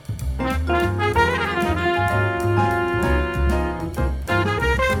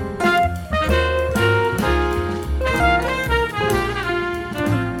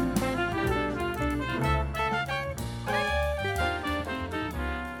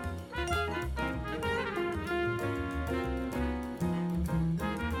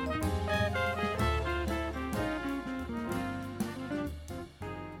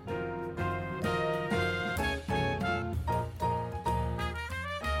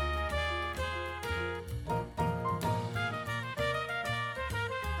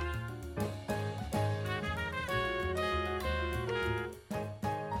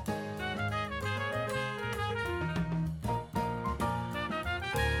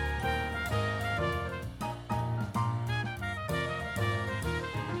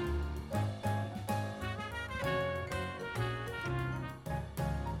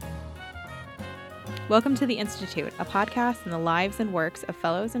Welcome to The Institute, a podcast on the lives and works of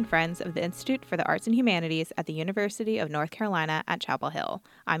fellows and friends of the Institute for the Arts and Humanities at the University of North Carolina at Chapel Hill.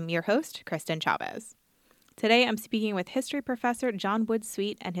 I'm your host, Kristen Chavez. Today, I'm speaking with history professor John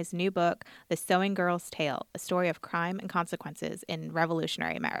Wood-Sweet and his new book, The Sewing Girl's Tale, A Story of Crime and Consequences in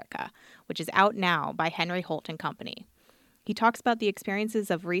Revolutionary America, which is out now by Henry Holt and Company. He talks about the experiences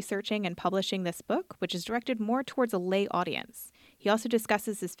of researching and publishing this book, which is directed more towards a lay audience. He also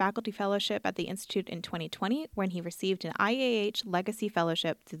discusses his faculty fellowship at the Institute in 2020, when he received an IAH Legacy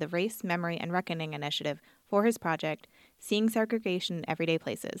Fellowship through the Race, Memory, and Reckoning Initiative for his project, Seeing Segregation in Everyday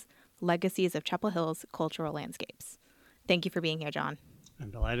Places, Legacies of Chapel Hill's Cultural Landscapes. Thank you for being here, John. I'm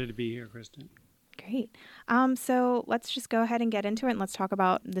delighted to be here, Kristen. Great. So let's just go ahead and get into it, and let's talk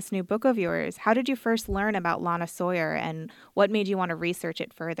about this new book of yours. How did you first learn about Lana Sawyer, and what made you want to research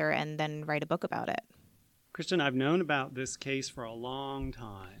it further and then write a book about it? Kristen, I've known about this case for a long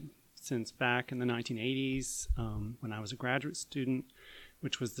time, since back in the 1980s when I was a graduate student,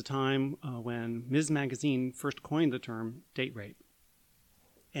 which was the time when Ms. Magazine first coined the term date rape.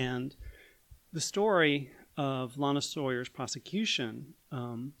 And the story of Lana Sawyer's prosecution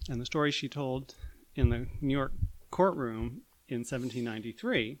and the story she told in the New York courtroom in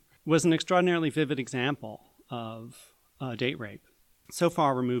 1793 was an extraordinarily vivid example of date rape, so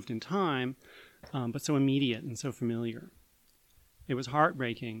far removed in time, but so immediate and so familiar. It was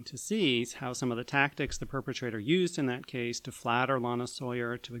heartbreaking to see how some of the tactics the perpetrator used in that case to flatter Lana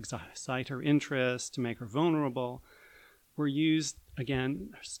Sawyer, to excite her interest, to make her vulnerable, were used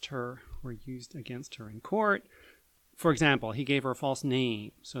against her in court. For example, he gave her a false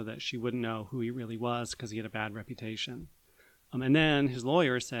name so that she wouldn't know who he really was because he had a bad reputation. And then his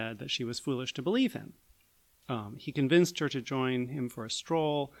lawyer said that she was foolish to believe him. He convinced her to join him for a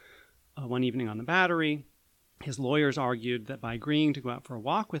stroll one evening on the Battery. His lawyers argued that by agreeing to go out for a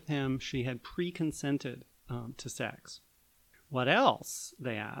walk with him, she had pre-consented to sex. What else,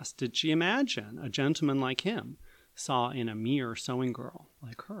 they asked, did she imagine a gentleman like him saw in a mere sewing girl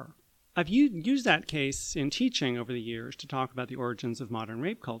like her? I've used that case in teaching over the years to talk about the origins of modern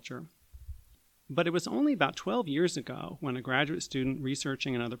rape culture. But it was only about 12 years ago when a graduate student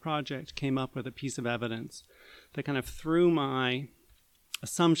researching another project came up with a piece of evidence that kind of threw my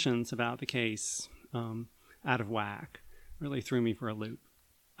assumptions about the case out of whack, really threw me for a loop.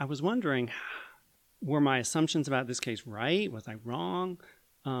 I was wondering, were my assumptions about this case right? Was I wrong?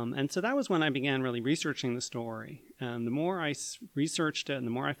 And so that was when I began really researching the story. And the more I researched it and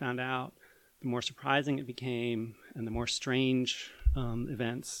the more I found out, the more surprising it became and the more strange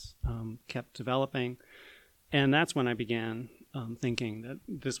events kept developing. And that's when I began thinking that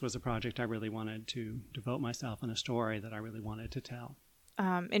this was a project I really wanted to devote myself and a story that I really wanted to tell.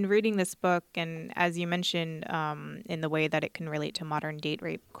 In reading this book, and as you mentioned, in the way that it can relate to modern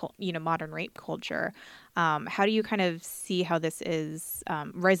modern rape culture, how do you kind of see how this is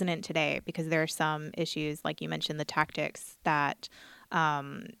resonant today? Because there are some issues, like you mentioned, the tactics that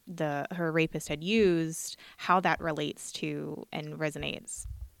her rapist had used, how that relates to and resonates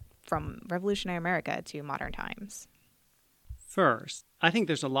from revolutionary America to modern times. First, I think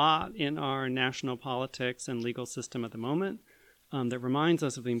there's a lot in our national politics and legal system at the moment that reminds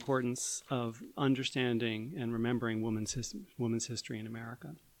us of the importance of understanding and remembering women's history in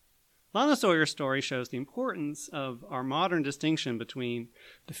America. Lana Sawyer's story shows the importance of our modern distinction between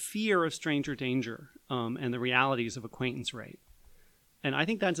the fear of stranger danger and the realities of acquaintance rape. And I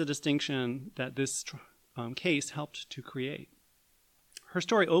think that's a distinction that this case helped to create. Her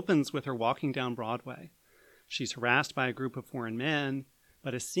story opens with her walking down Broadway. She's harassed by a group of foreign men,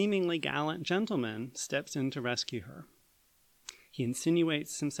 but a seemingly gallant gentleman steps in to rescue her. He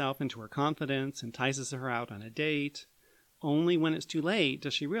insinuates himself into her confidence, entices her out on a date. Only when it's too late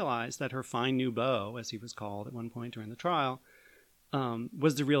does she realize that her fine new beau, as he was called at one point during the trial,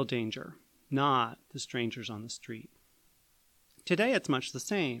 was the real danger, not the strangers on the street. Today it's much the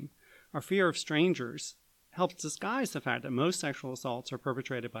same. Our fear of strangers helps disguise the fact that most sexual assaults are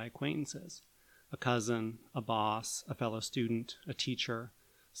perpetrated by acquaintances: a cousin, a boss, a fellow student, a teacher,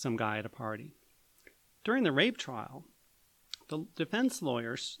 some guy at a party. During the rape trial, the defense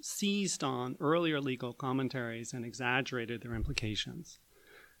lawyers seized on earlier legal commentaries and exaggerated their implications.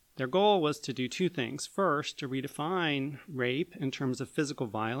 Their goal was to do two things. First, to redefine rape in terms of physical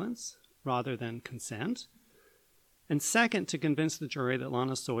violence rather than consent. And second, to convince the jury that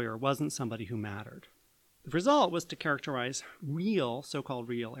Lana Sawyer wasn't somebody who mattered. The result was to characterize real, so-called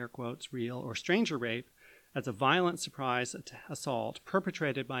real, air quotes, real or stranger rape as a violent surprise assault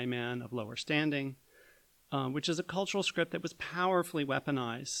perpetrated by men of lower standing, which is a cultural script that was powerfully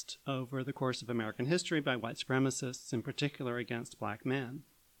weaponized over the course of American history by white supremacists, in particular against black men.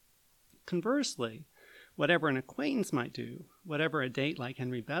 Conversely, whatever an acquaintance might do, whatever a date like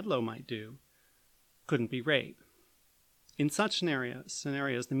Henry Bedloe might do, couldn't be rape. In such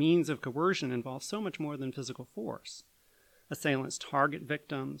scenarios, the means of coercion involve so much more than physical force. Assailants target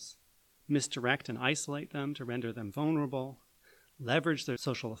victims, misdirect and isolate them to render them vulnerable, leverage their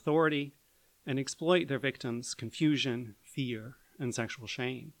social authority, and exploit their victims' confusion, fear, and sexual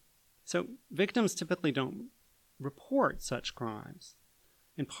shame. So victims typically don't report such crimes,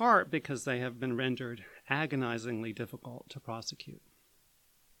 in part because they have been rendered agonizingly difficult to prosecute.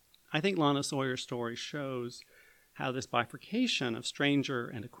 I think Lana Sawyer's story shows how this bifurcation of stranger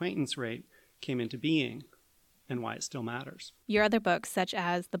and acquaintance rape came into being and why it still matters. Your other books, such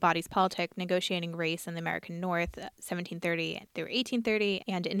as The Body's Politic, Negotiating Race in the American North, 1730 through 1830,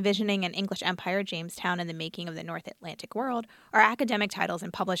 and Envisioning an English Empire, Jamestown and the Making of the North Atlantic World, are academic titles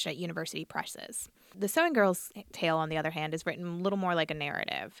and published at university presses. The Sewing Girl's Tale, on the other hand, is written a little more like a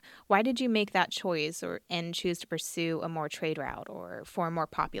narrative. Why did you make that choice and choose to pursue a more trade route or for a more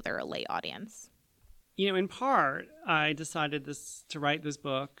popular lay audience? In part, I decided to write this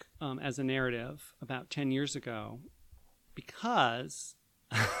book as a narrative about 10 years ago because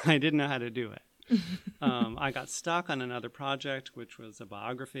I didn't know how to do it. I got stuck on another project, which was a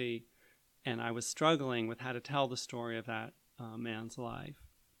biography, and I was struggling with how to tell the story of that man's life.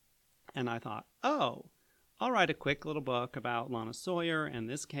 And I thought, I'll write a quick little book about Lana Sawyer and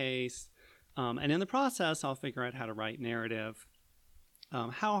this case, and in the process, I'll figure out how to write narrative.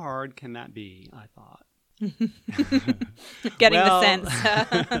 How hard can that be, I thought. Getting the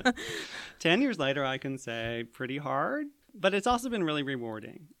sense. 10 years later, I can say pretty hard, but it's also been really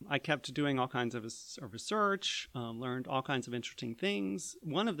rewarding. I kept doing all kinds of research, learned all kinds of interesting things.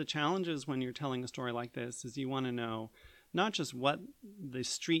 One of the challenges when you're telling a story like this is you want to know not just what the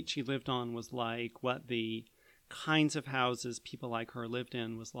street she lived on was like, what the kinds of houses people like her lived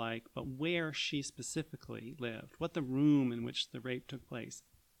in was like, but where she specifically lived, what the room in which the rape took place,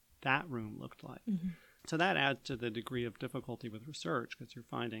 that room looked like. Mm-hmm. So that adds to the degree of difficulty with research because you're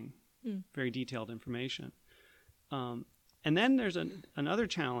finding very detailed information. And then there's another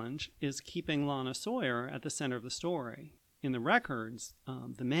challenge is keeping Lana Sawyer at the center of the story. In the records,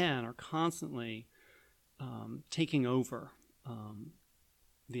 the men are constantly taking over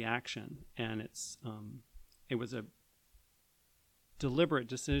the action, and it was a deliberate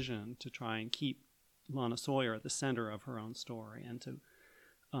decision to try and keep Lana Sawyer at the center of her own story and to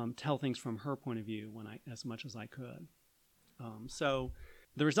tell things from her point of view as much as I could. So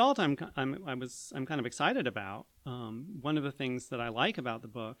the result I'm kind of excited about. One of the things that I like about the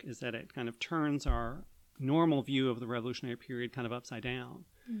book is that it kind of turns our normal view of the Revolutionary period kind of upside down.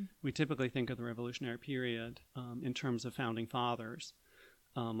 We typically think of the Revolutionary period in terms of founding fathers,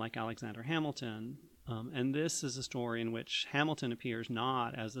 like Alexander Hamilton. And this is a story in which Hamilton appears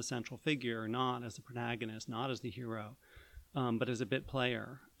not as the central figure, not as the protagonist, not as the hero, but as a bit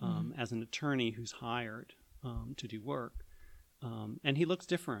player, as an attorney who's hired to do work. And he looks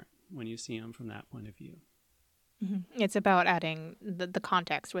different when you see him from that point of view. Mm-hmm. It's about adding the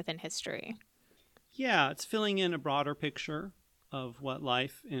context within history. Yeah, it's filling in a broader picture of what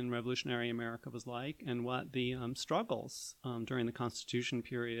life in Revolutionary America was like and what the struggles during the Constitution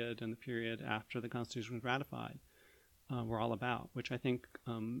period and the period after the Constitution was ratified were all about, which I think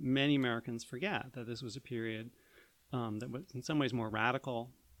many Americans forget, that this was a period that was in some ways more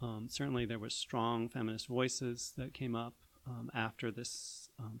radical. Certainly there were strong feminist voices that came up after this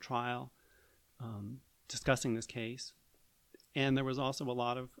trial discussing this case. And there was also a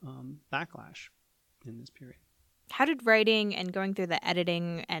lot of backlash in this period. How did writing and going through the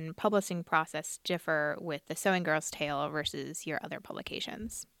editing and publishing process differ with The Sewing Girl's Tale versus your other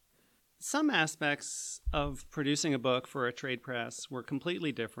publications? Some aspects of producing a book for a trade press were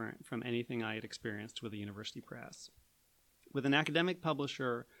completely different from anything I had experienced with a university press. With an academic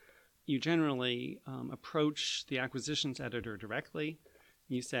publisher, you generally approach the acquisitions editor directly.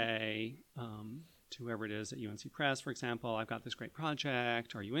 You say to whoever it is at UNC Press, for example, I've got this great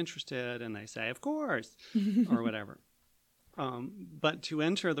project. Are you interested? And they say, of course, or whatever. But to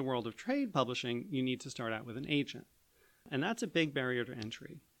enter the world of trade publishing, you need to start out with an agent. And that's a big barrier to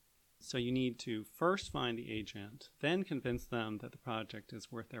entry. So you need to first find the agent, then convince them that the project is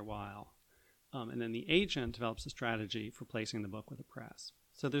worth their while. And then the agent develops a strategy for placing the book with a press.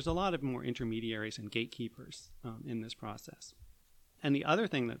 So there's a lot of more intermediaries and gatekeepers in this process. And the other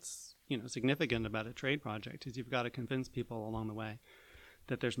thing that's significant about a trade project is you've got to convince people along the way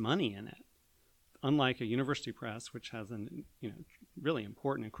that there's money in it. Unlike a university press, which has a really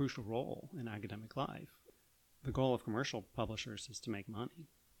important and crucial role in academic life, the goal of commercial publishers is to make money.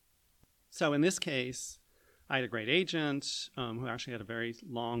 So in this case, I had a great agent who actually had a very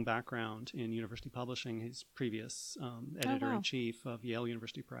long background in university publishing. His previous editor-in-chief of Yale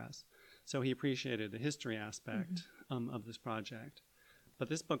University Press. So he appreciated the history aspect of this project. But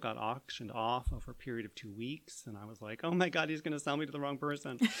this book got auctioned off over a period of 2 weeks, and I was like, oh my God, he's going to sell me to the wrong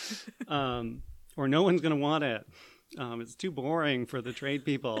person. Or no one's going to want it. It's too boring for the trade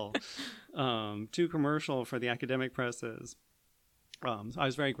people, too commercial for the academic presses. So I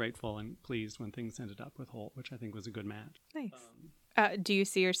was very grateful and pleased when things ended up with Holt, which I think was a good match. Nice. Do you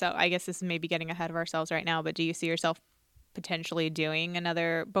see yourself, I guess this is maybe getting ahead of ourselves right now, but do you see yourself potentially doing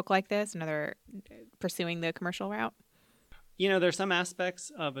another book like this, pursuing the commercial route? There's some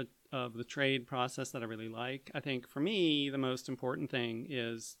aspects of the trade process that I really like. I think for me, the most important thing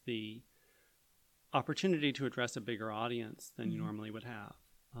is the opportunity to address a bigger audience than you normally would have.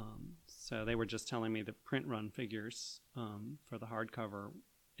 So they were just telling me the print run figures for the hardcover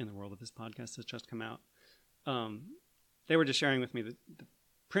in the world of this podcast has just come out. They were just sharing with me the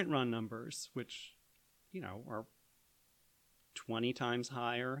print run numbers, which, are 20 times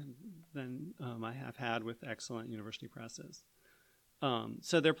higher than I have had with excellent university presses.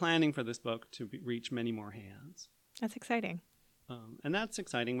 So they're planning for this book to reach many more hands. That's exciting. And that's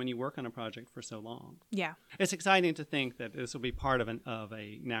exciting when you work on a project for so long. Yeah. It's exciting to think that this will be part of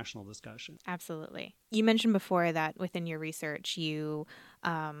a national discussion. Absolutely. You mentioned before that within your research, you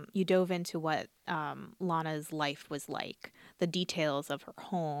dove into what Lana's life was like, the details of her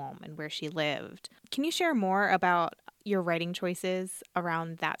home and where she lived. Can you share more about your writing choices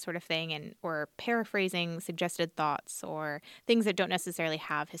around that sort of thing, or paraphrasing suggested thoughts or things that don't necessarily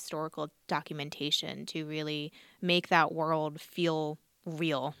have historical documentation to really make that world feel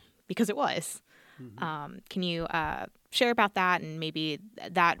real, because it was? Can you share about that and maybe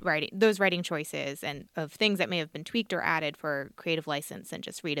those writing choices and of things that may have been tweaked or added for creative license and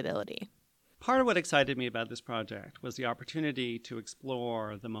just readability? Part of what excited me about this project was the opportunity to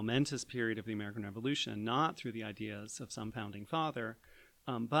explore the momentous period of the American Revolution, not through the ideas of some founding father,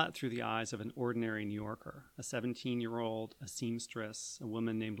 but through the eyes of an ordinary New Yorker, a 17-year-old, a seamstress, a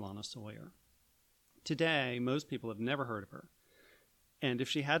woman named Lana Sawyer. Today, most people have never heard of her. And if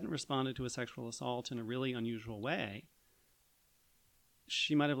she hadn't responded to a sexual assault in a really unusual way,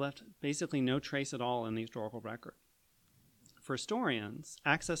 she might have left basically no trace at all in the historical record. For historians,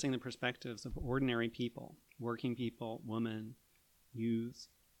 accessing the perspectives of ordinary people, working people, women, youths,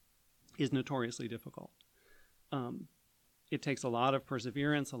 is notoriously difficult. It takes a lot of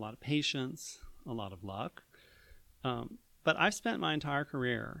perseverance, a lot of patience, a lot of luck. But I've spent my entire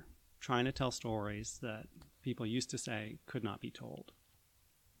career trying to tell stories that people used to say could not be told.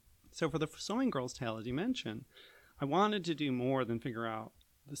 So for the Sewing Girl's Tale, as you mentioned, I wanted to do more than figure out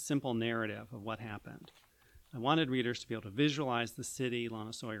the simple narrative of what happened. I wanted readers to be able to visualize the city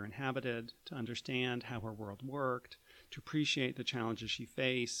Lana Sawyer inhabited, to understand how her world worked, to appreciate the challenges she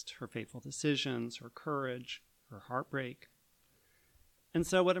faced, her fateful decisions, her courage, her heartbreak. And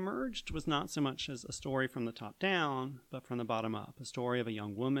so what emerged was not so much as a story from the top down, but from the bottom up, a story of a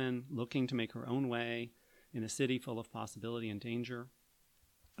young woman looking to make her own way in a city full of possibility and danger,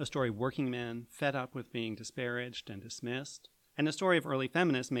 a story of working men fed up with being disparaged and dismissed, and a story of early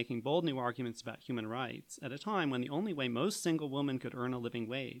feminists making bold new arguments about human rights at a time when the only way most single women could earn a living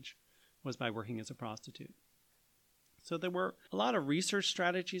wage was by working as a prostitute. So there were a lot of research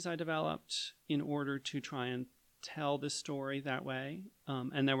strategies I developed in order to try and tell this story that way,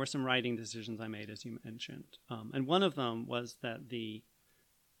 and there were some writing decisions I made, as you mentioned. And one of them was that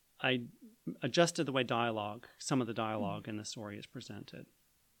I adjusted the way some of the dialogue in the story is presented.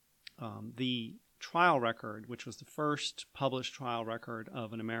 The trial record, which was the first published trial record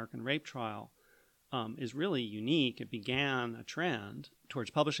of an American rape trial, is really unique. It began a trend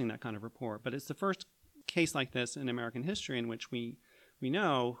towards publishing that kind of report, but it's the first case like this in American history in which we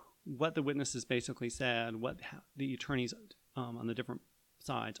know what the witnesses basically said, what the attorneys on the different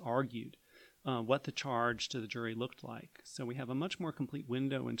sides argued, what the charge to the jury looked like. So we have a much more complete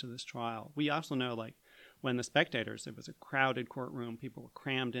window into this trial. We also know, when the spectators, it was a crowded courtroom, people were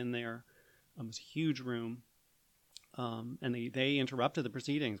crammed in there. It was a huge room, and they interrupted the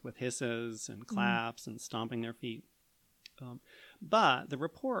proceedings with hisses and claps and stomping their feet. But the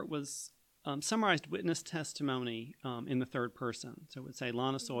report was summarized witness testimony in the third person. So it would say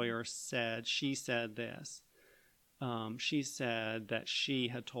Lana Sawyer said, she said this. She said that she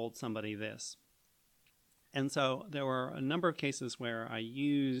had told somebody this. And so there were a number of cases where I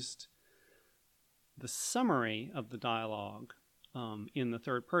used the summary of the dialogue in the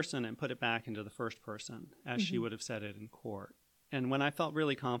third person and put it back into the first person as she would have said it in court. And when I felt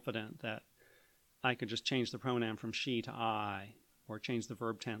really confident that I could just change the pronoun from she to I or change the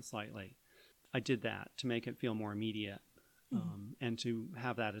verb tense slightly, I did that to make it feel more immediate and to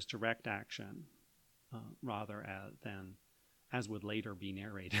have that as direct action rather than as would later be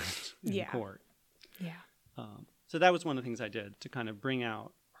narrated in court. Yeah. So that was one of the things I did to kind of bring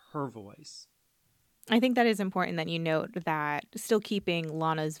out her voice. I think that is important that you note that still keeping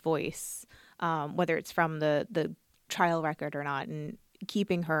Lana's voice, whether it's from the trial record or not, and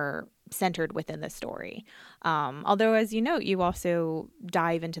keeping her centered within the story. Although, as you note, you also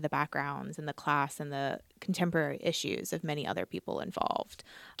dive into the backgrounds and the class and the contemporary issues of many other people involved.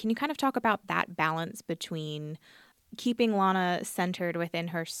 Can you kind of talk about that balance between keeping Lana centered within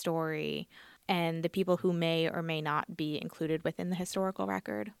her story and the people who may or may not be included within the historical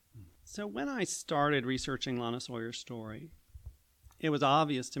record? So when I started researching Lana Sawyer's story, it was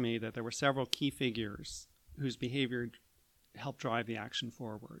obvious to me that there were several key figures whose behavior helped drive the action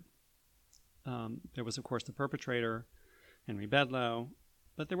forward. There was, of course, the perpetrator, Henry Bedloe,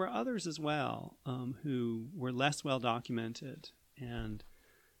 but there were others as well who were less well documented and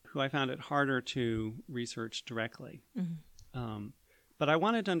who I found it harder to research directly. But I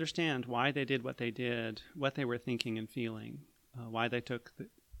wanted to understand why they did, what they were thinking and feeling, why they took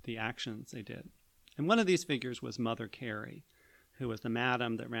the actions they did. And one of these figures was Mother Carey, who was the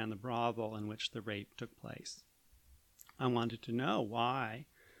madam that ran the brothel in which the rape took place. I wanted to know why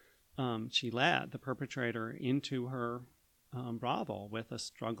she led the perpetrator into her brothel with a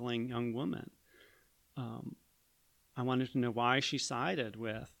struggling young woman. I wanted to know why she sided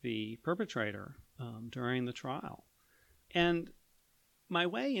with the perpetrator during the trial. And my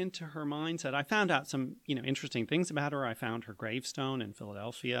way into her mindset, I found out some interesting things about her. I found her gravestone in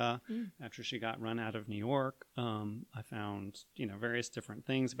Philadelphia after she got run out of New York. I found various different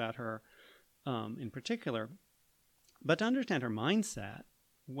things about her in particular. But to understand her mindset,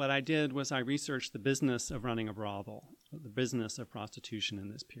 what I did was I researched the business of running a brothel, the business of prostitution in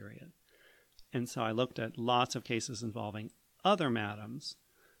this period. And so I looked at lots of cases involving other madams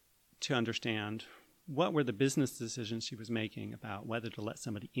to understand what were the business decisions she was making about whether to let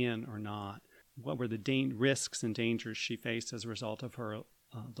somebody in or not. What were the risks and dangers she faced as a result of her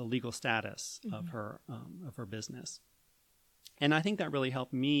the legal status of her business. And I think that really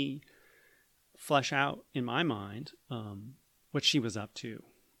helped me flesh out in my mind what she was up to,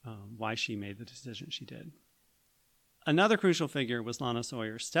 why she made the decision she did. Another crucial figure was Lana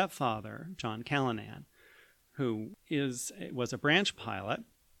Sawyer's stepfather, John Callanan, who was a branch pilot,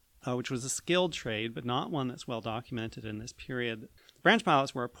 which was a skilled trade, but not one that's well documented in this period. The branch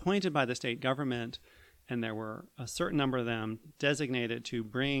pilots were appointed by the state government, and there were a certain number of them designated to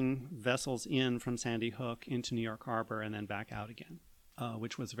bring vessels in from Sandy Hook into New York Harbor and then back out again,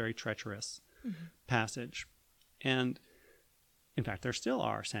 which was a very treacherous passage. And in fact, there still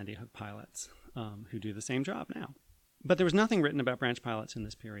are Sandy Hook pilots who do the same job now. But there was nothing written about branch pilots in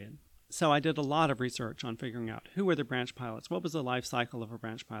this period. So I did a lot of research on figuring out who were the branch pilots, what was the life cycle of a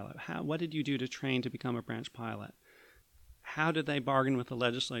branch pilot, what did you do to train to become a branch pilot, how did they bargain with the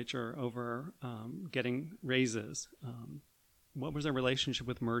legislature over getting raises, what was their relationship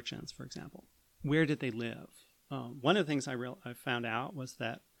with merchants, for example, where did they live. One of the things I found out was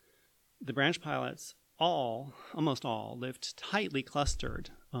that the branch pilots almost all lived tightly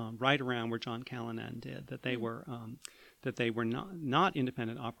clustered right around where John Callanan did, that they were not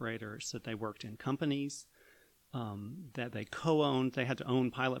independent operators, that they worked in companies, that they co-owned. They had to own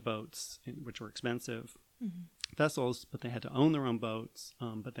pilot boats, which were expensive vessels, but they had to own their own boats,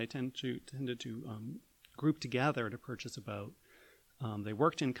 but they tended to group together to purchase a boat. They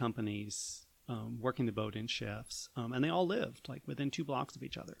worked in companies, working the boat in shifts, and they all lived like within 2 blocks of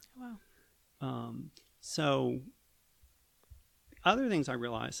each other. Wow. So other things I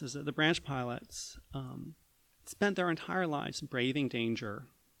realized is that the branch pilots spent their entire lives braving danger.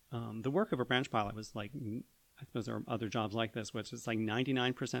 The work of a branch pilot was like, I suppose there are other jobs like this, which is like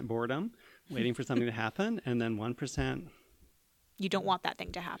 99% boredom, waiting for something to happen, and then 1%. You don't want that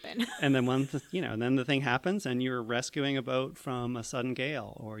thing to happen. And then and then the thing happens, and you're rescuing a boat from a sudden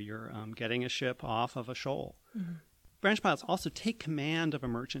gale, or you're getting a ship off of a shoal. Branch pilots also take command of a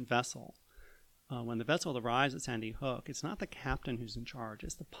merchant vessel. When the vessel arrives at Sandy Hook, it's not the captain who's in charge,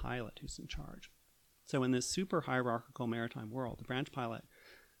 it's the pilot who's in charge. So in this super hierarchical maritime world, the branch pilot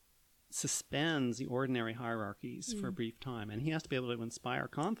suspends the ordinary hierarchies for a brief time, and he has to be able to inspire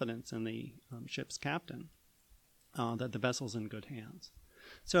confidence in the ship's captain that the vessel's in good hands.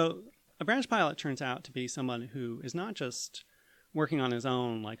 So a branch pilot turns out to be someone who is not just working on his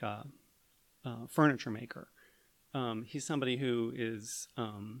own like a furniture maker. He's somebody who is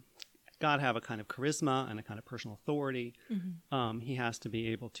got to have a kind of charisma and a kind of personal authority. He has to be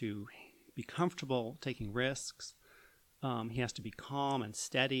able to be comfortable taking risks. He has to be calm and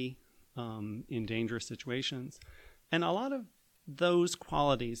steady in dangerous situations. And a lot of those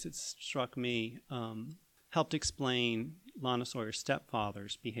qualities, it struck me, helped explain Lana Sawyer's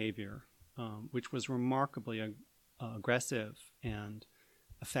stepfather's behavior, which was remarkably aggressive and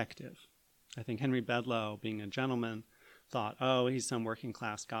effective. I think Henry Bedloe, being a gentleman, thought, oh, he's some working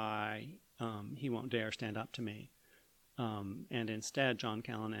class guy. He won't dare stand up to me. And instead, John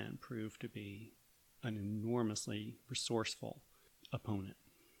Callanan proved to be an enormously resourceful opponent.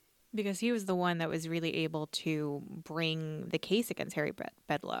 Because he was the one that was really able to bring the case against Harry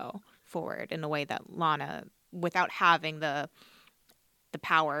Bedloe forward in a way that Lana, without having the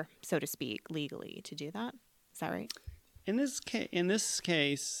power, so to speak, legally to do that. Is that right? In this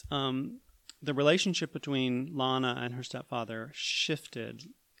case, the relationship between Lana and her stepfather shifted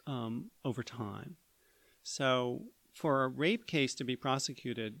over time. So for a rape case to be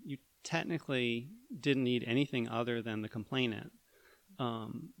prosecuted, you technically didn't need anything other than the complainant.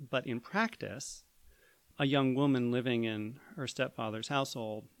 But in practice, a young woman living in her stepfather's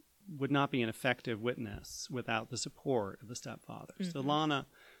household would not be an effective witness without the support of the stepfather. Mm-hmm. So Lana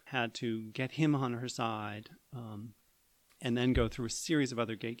had to get him on her side and then go through a series of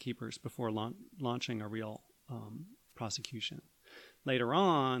other gatekeepers before launching a real prosecution. Later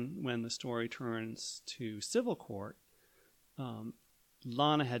on, when the story turns to civil court,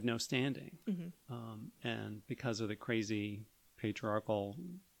 Lana had no standing. Mm-hmm. And because of the crazy patriarchal,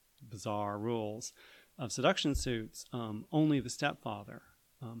 bizarre rules of seduction suits, only the stepfather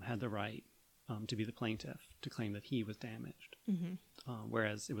had the right to be the plaintiff, to claim that he was damaged, mm-hmm.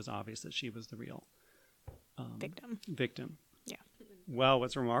 Whereas it was obvious that she was the real victim. Yeah. Well,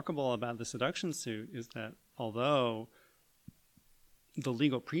 what's remarkable about the seduction suit is that although the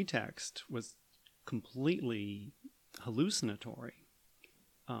legal pretext was completely hallucinatory,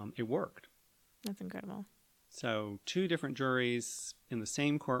 it worked. That's incredible. So 2 different juries in the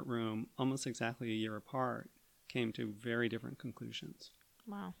same courtroom, almost exactly a year apart, came to very different conclusions.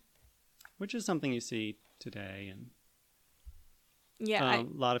 Wow. Which is something you see today in a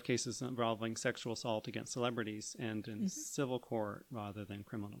lot of cases involving sexual assault against celebrities and in mm-hmm. civil court rather than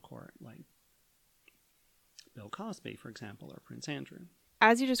criminal court, like Bill Cosby, for example, or Prince Andrew.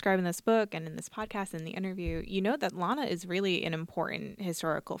 As you describe in this book and in this podcast and the interview, you know that Lana is really an important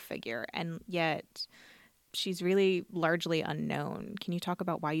historical figure, and yet she's really largely unknown. Can you talk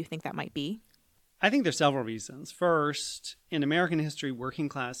about why you think that might be? I think there's several reasons. First, in American history, working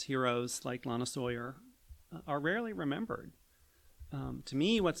class heroes like Lana Sawyer are rarely remembered. To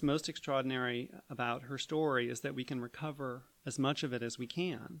me, what's most extraordinary about her story is that we can recover as much of it as we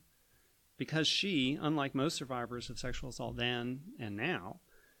can. Because she, unlike most survivors of sexual assault then and now,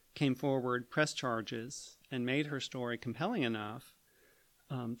 came forward, pressed charges, and made her story compelling enough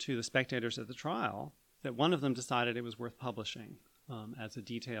to the spectators at the trial that one of them decided it was worth publishing as a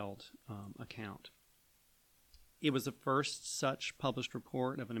detailed account. It was the first such published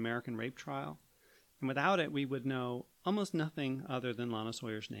report of an American rape trial, and without it, we would know almost nothing other than Lana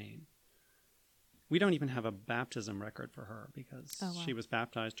Sawyer's name. We don't even have a baptism record for her because she was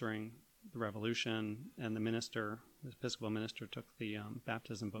baptized during the Revolution, and the Episcopal minister, took the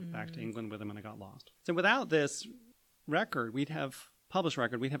baptism book back to England with him, and it got lost. So without this record, published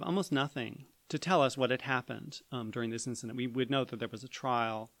record, we'd have almost nothing to tell us what had happened during this incident. We would know that there was a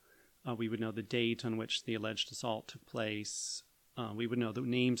trial. We would know the date on which the alleged assault took place. We would know the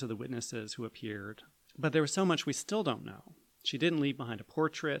names of the witnesses who appeared. But there was so much we still don't know. She didn't leave behind a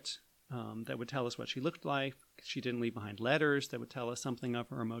portrait that would tell us what she looked like. She didn't leave behind letters that would tell us something of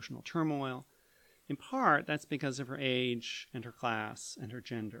her emotional turmoil. In part, that's because of her age and her class and her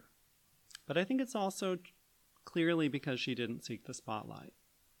gender. But I think it's also clearly because she didn't seek the spotlight.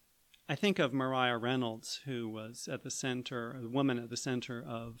 I think of Maria Reynolds, who was the woman at the center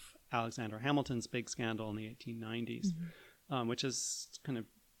of Alexander Hamilton's big scandal in the 1890s, which is kind of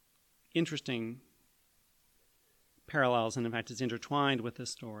interesting parallels, and in fact is intertwined with this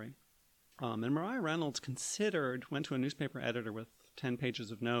story. And Maria Reynolds went to a newspaper editor with 10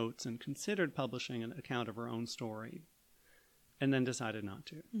 pages of notes and considered publishing an account of her own story, and then decided not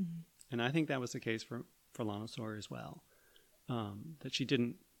to. Mm-hmm. And I think that was the case for Lana Sawyer as well, that she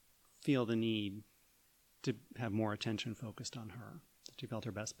didn't feel the need to have more attention focused on her. She felt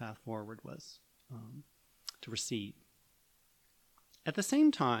her best path forward was to recede. At the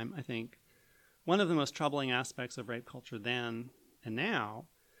same time, I think, one of the most troubling aspects of rape culture then and now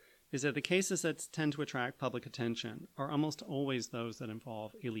is that the cases that tend to attract public attention are almost always those that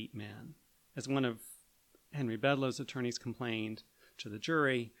involve elite men. As one of Henry Bedloe's attorneys complained to the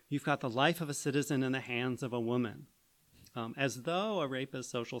jury, "You've got the life of a citizen in the hands of a woman," as though a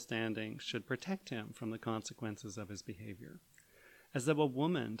rapist's social standing should protect him from the consequences of his behavior. as though a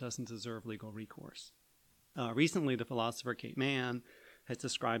woman doesn't deserve legal recourse. Recently, the philosopher Kate Mann has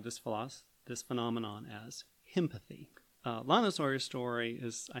described this phenomenon as himpathy. Lana Sawyer's story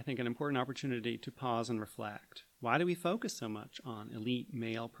is, I think, an important opportunity to pause and reflect. Why do we focus so much on elite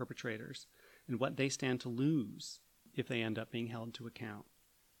male perpetrators and what they stand to lose if they end up being held to account,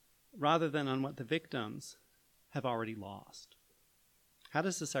 rather than on what the victims have already lost? How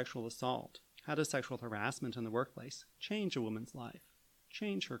does the sexual assault, how does sexual harassment in the workplace change a woman's life,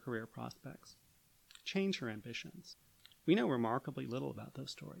 change her career prospects, change her ambitions? We know remarkably little about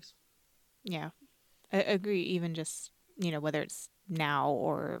those stories. Yeah, I agree, even just, whether it's now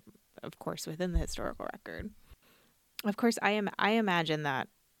or, of course, within the historical record. Of course, I imagine that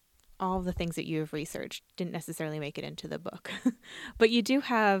all of the things that you have researched didn't necessarily make it into the book. But you do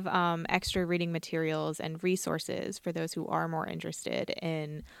have extra reading materials and resources for those who are more interested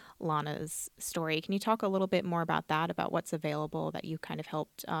in Lana's story. Can you talk a little bit more about that, about what's available that you kind of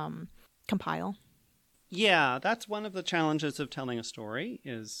helped compile? Yeah, that's one of the challenges of telling a story,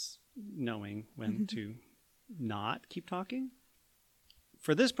 is knowing when to not keep talking.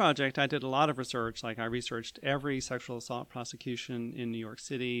 For this project, I did a lot of research. I researched every sexual assault prosecution in New York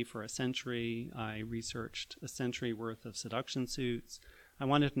City for a century. I researched a century worth of seduction suits. I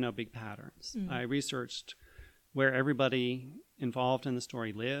wanted to know big patterns. I researched where everybody involved in the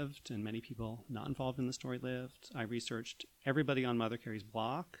story lived and many people not involved in the story lived. I researched everybody on Mother Carey's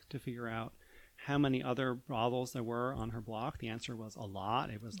block to figure out how many other brothels there were on her block. The answer was a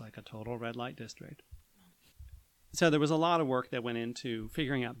lot. It was like a total red light district. So there was a lot of work that went into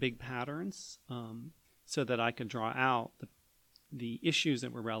figuring out big patterns so that I could draw out the issues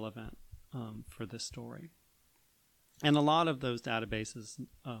that were relevant for this story. And a lot of those databases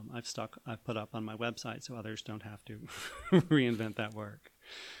I've put up on my website so others don't have to reinvent that work.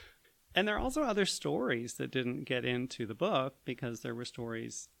 And there are also other stories that didn't get into the book because there were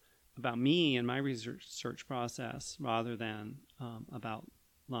stories about me and my research process rather than about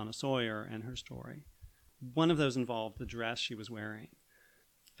Lana Sawyer and her story. One of those involved the dress she was wearing.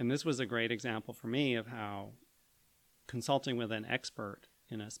 And this was a great example for me of how consulting with an expert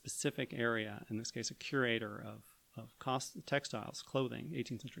in a specific area, in this case a curator of textiles, clothing,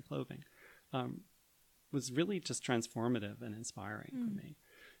 18th century clothing, was really just transformative and inspiring for me.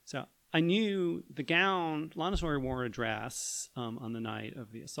 So I knew the gown. Lana Sawyer wore a dress on the night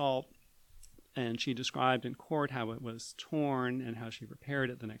of the assault, and she described in court how it was torn and how she repaired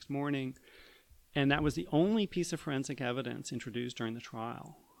it the next morning. And that was the only piece of forensic evidence introduced during the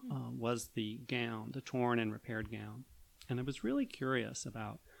trial, was the gown, the torn and repaired gown. And I was really curious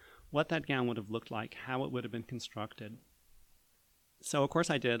about what that gown would have looked like, how it would have been constructed. So, of course,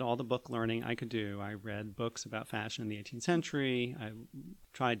 I did all the book learning I could do. I read books about fashion in the 18th century. I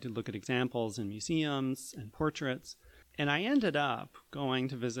tried to look at examples in museums and portraits. And I ended up going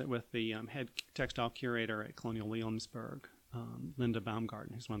to visit with the head textile curator at Colonial Williamsburg, Linda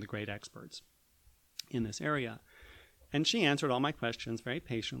Baumgarten, who's one of the great experts in this area. And she answered all my questions very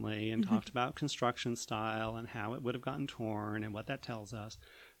patiently and talked about construction style and how it would have gotten torn and what that tells us.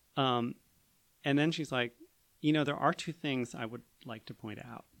 And then she's like, there are two things I would like to point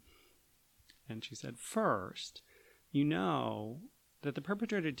out. And she said, first, that the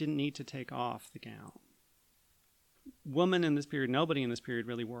perpetrator didn't need to take off the gown. Women in this period, nobody in this period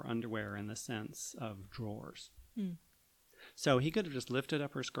really wore underwear in the sense of drawers. So he could have just lifted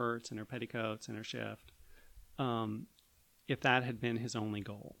up her skirts and her petticoats and her shift if that had been his only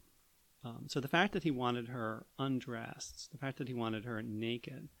goal. So the fact that he wanted her undressed, the fact that he wanted her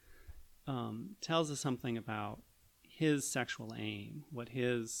naked, tells us something about his sexual aim, what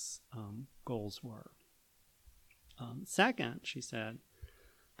his goals were. Second, she said,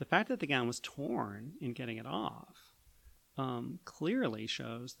 the fact that the gown was torn in getting it off clearly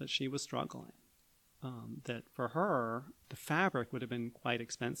shows that she was struggling. That for her, the fabric would have been quite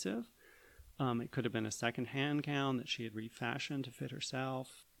expensive. It could have been a second-hand gown that she had refashioned to fit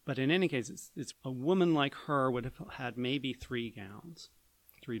herself. But in any case, it's a woman like her would have had maybe 3 gowns,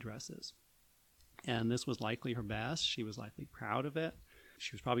 3 dresses. And this was likely her best. She was likely proud of it.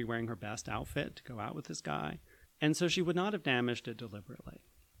 She was probably wearing her best outfit to go out with this guy. And so she would not have damaged it deliberately.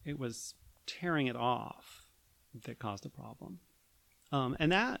 It was tearing it off that caused the problem.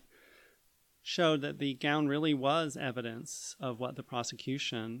 And that showed that the gown really was evidence of what the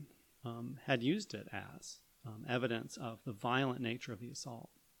prosecution had used it as, evidence of the violent nature of the assault,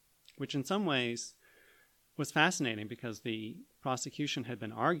 which in some ways was fascinating because the prosecution had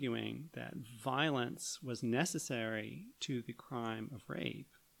been arguing that violence was necessary to the crime of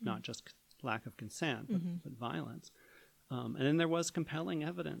rape, not just lack of consent, but violence. And then there was compelling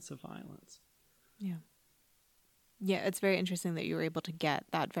evidence of violence. Yeah. Yeah, it's very interesting that you were able to get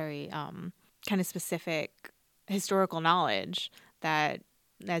that very kind of specific historical knowledge that,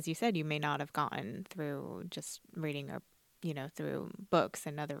 as you said, you may not have gotten through just reading or, through books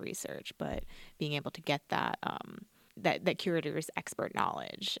and other research, but being able to get that that curator's expert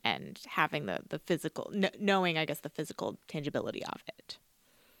knowledge and having the physical, knowing, I guess, the physical tangibility of it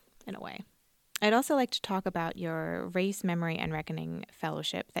in a way. I'd also like to talk about your Race, Memory, and Reckoning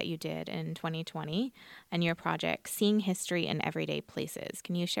Fellowship that you did in 2020 and your project, Seeing History in Everyday Places.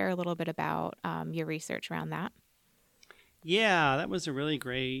 Can you share a little bit about your research around that? Yeah, that was a really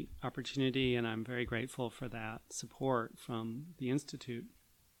great opportunity, and I'm very grateful for that support from the Institute.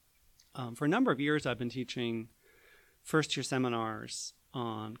 For a number of years, I've been teaching first-year seminars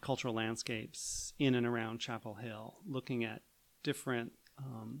on cultural landscapes in and around Chapel Hill, looking at different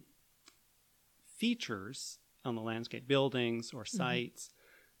features on the landscape, buildings or sites.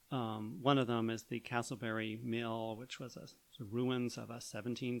 One of them is the Castleberry Mill, which was the ruins of a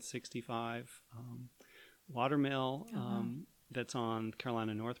 1765 water mill that's on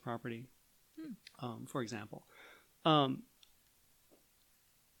Carolina North property, for example.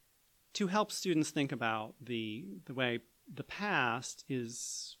 To help students think about the way the past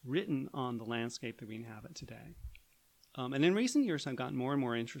is written on the landscape that we inhabit today. And in recent years, I've gotten more and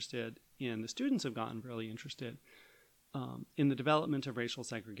more interested the students have gotten really interested in the development of racial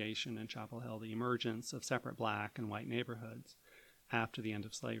segregation in Chapel Hill, the emergence of separate black and white neighborhoods after the end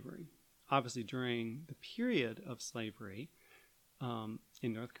of slavery. Obviously, during the period of slavery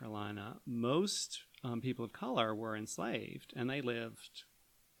in North Carolina, most people of color were enslaved, and they lived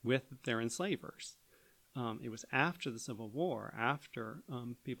with their enslavers. It was after the Civil War, after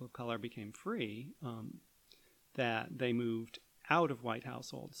people of color became free, that they moved out of white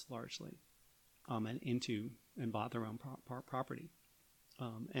households largely and bought their own property.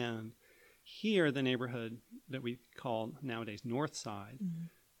 And here, the neighborhood that we call nowadays North Side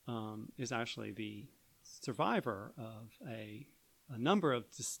is actually the survivor of a number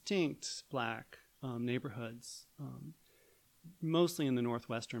of distinct black neighborhoods, mostly in the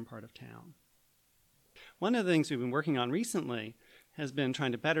northwestern part of town. One of the things we've been working on recently has been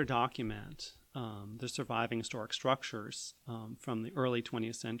trying to better document the surviving historic structures from the early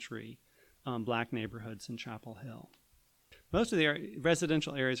 20th century black neighborhoods in Chapel Hill. Most of the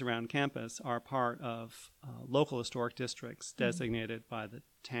residential areas around campus are part of local historic districts designated by the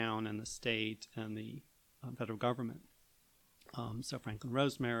town and the state and the federal government. So Franklin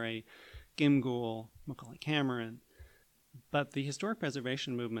Rosemary, Gimgool, Macaulay Cameron. But the historic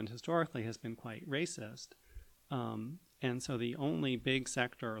preservation movement historically has been quite racist. And so the only big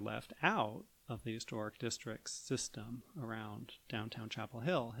sector left out of the historic districts system around downtown Chapel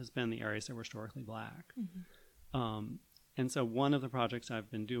Hill has been the areas that were historically black. And so one of the projects I've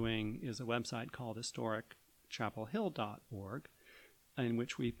been doing is a website called historicchapelhill.org, in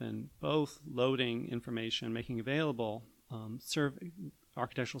which we've been both loading information, making available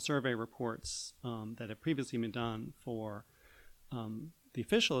architectural survey reports that have previously been done for the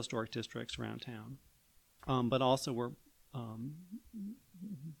official historic districts around town. But also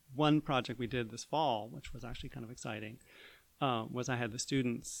one project we did this fall, which was actually kind of exciting, was I had the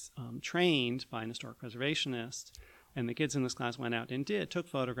students trained by an historic preservationist, and the kids in this class went out and took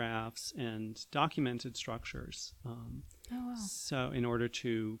photographs and documented structures. So in order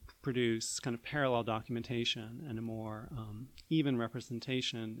to produce kind of parallel documentation and a more even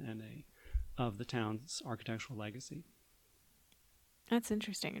representation of the town's architectural legacy. That's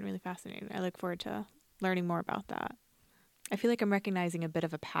interesting and really fascinating. I look forward to learning more about that. I feel like I'm recognizing a bit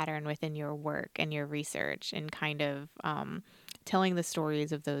of a pattern within your work and your research in kind of telling the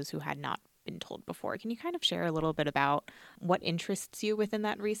stories of those who had not been told before. Can you kind of share a little bit about what interests you within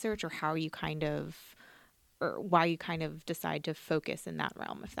that research, or why you kind of decide to focus in that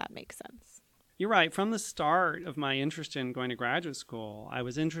realm, if that makes sense? You're right. From the start of my interest in going to graduate school, I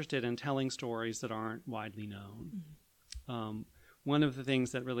was interested in telling stories that aren't widely known. One of the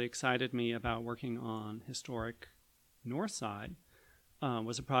things that really excited me about working on historic North Side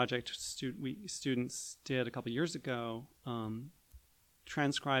was a project students did a couple years ago,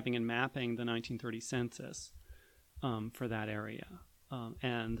 transcribing and mapping the 1930 census for that area.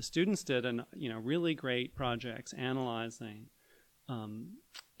 And the students did really great projects analyzing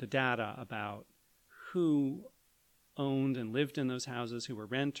the data about who owned and lived in those houses, who were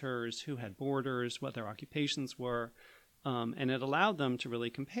renters, who had boarders, what their occupations were. And it allowed them to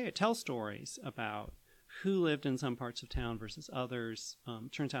really tell stories about who lived in some parts of town versus others.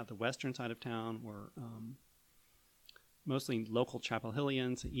 Turns out the western side of town were mostly local Chapel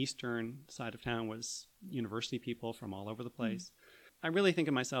Hillians. The eastern side of town was university people from all over the place. I really think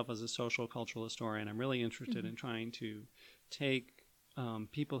of myself as a social cultural historian. I'm really interested in trying to take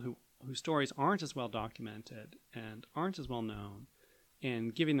people whose stories aren't as well documented and aren't as well known,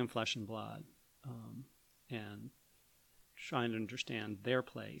 and giving them flesh and blood, and trying to understand their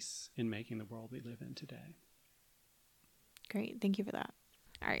place in making the world we live in today. Great. Thank you for that.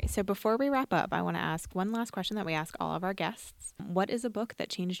 All right. So before we wrap up, I want to ask one last question that we ask all of our guests. What is a book that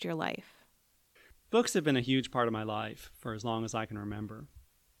changed your life? Books have been a huge part of my life for as long as I can remember.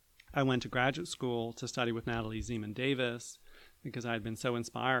 I went to graduate school to study with Natalie Zeman Davis because I had been so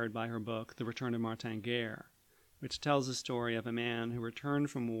inspired by her book, The Return of Martin Guerre, which tells the story of a man who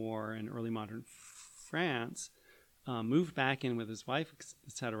returned from war in early modern France, moved back in with his wife,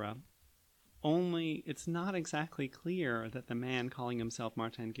 etc. Only it's not exactly clear that the man calling himself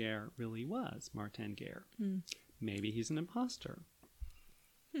Martin Guerre really was Martin Guerre. Maybe he's an imposter.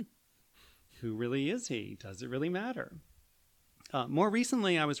 Who really is he? Does it really matter? More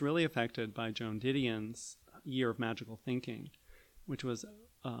recently, I was really affected by Joan Didion's Year of Magical Thinking, which was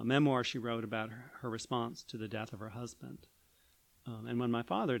a memoir she wrote about her response to the death of her husband. And when my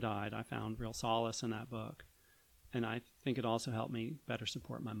father died, I found real solace in that book. And I think it also helped me better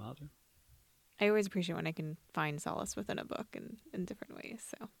support my mother. I always appreciate when I can find solace within a book in different ways.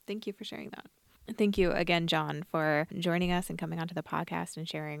 So thank you for sharing that. Thank you again, John, for joining us and coming onto the podcast and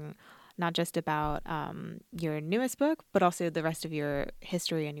sharing not just about your newest book, but also the rest of your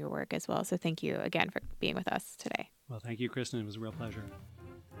history and your work as well. So thank you again for being with us today. Well, thank you, Kristen. It was a real pleasure.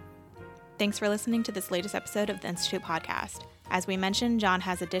 Thanks for listening to this latest episode of the Institute Podcast. As we mentioned, John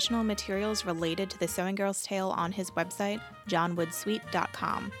has additional materials related to the Sewing Girl's Tale on his website,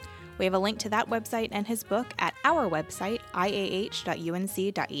 johnwoodsweet.com. We have a link to that website and his book at our website, iah.unc.edu.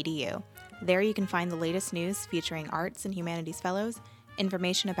 There you can find the latest news featuring arts and humanities fellows,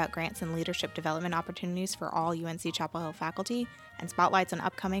 information about grants and leadership development opportunities for all UNC Chapel Hill faculty, and spotlights on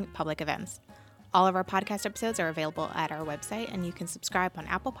upcoming public events. All of our podcast episodes are available at our website, and you can subscribe on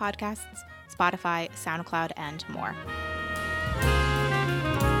Apple Podcasts, Spotify, SoundCloud, and more.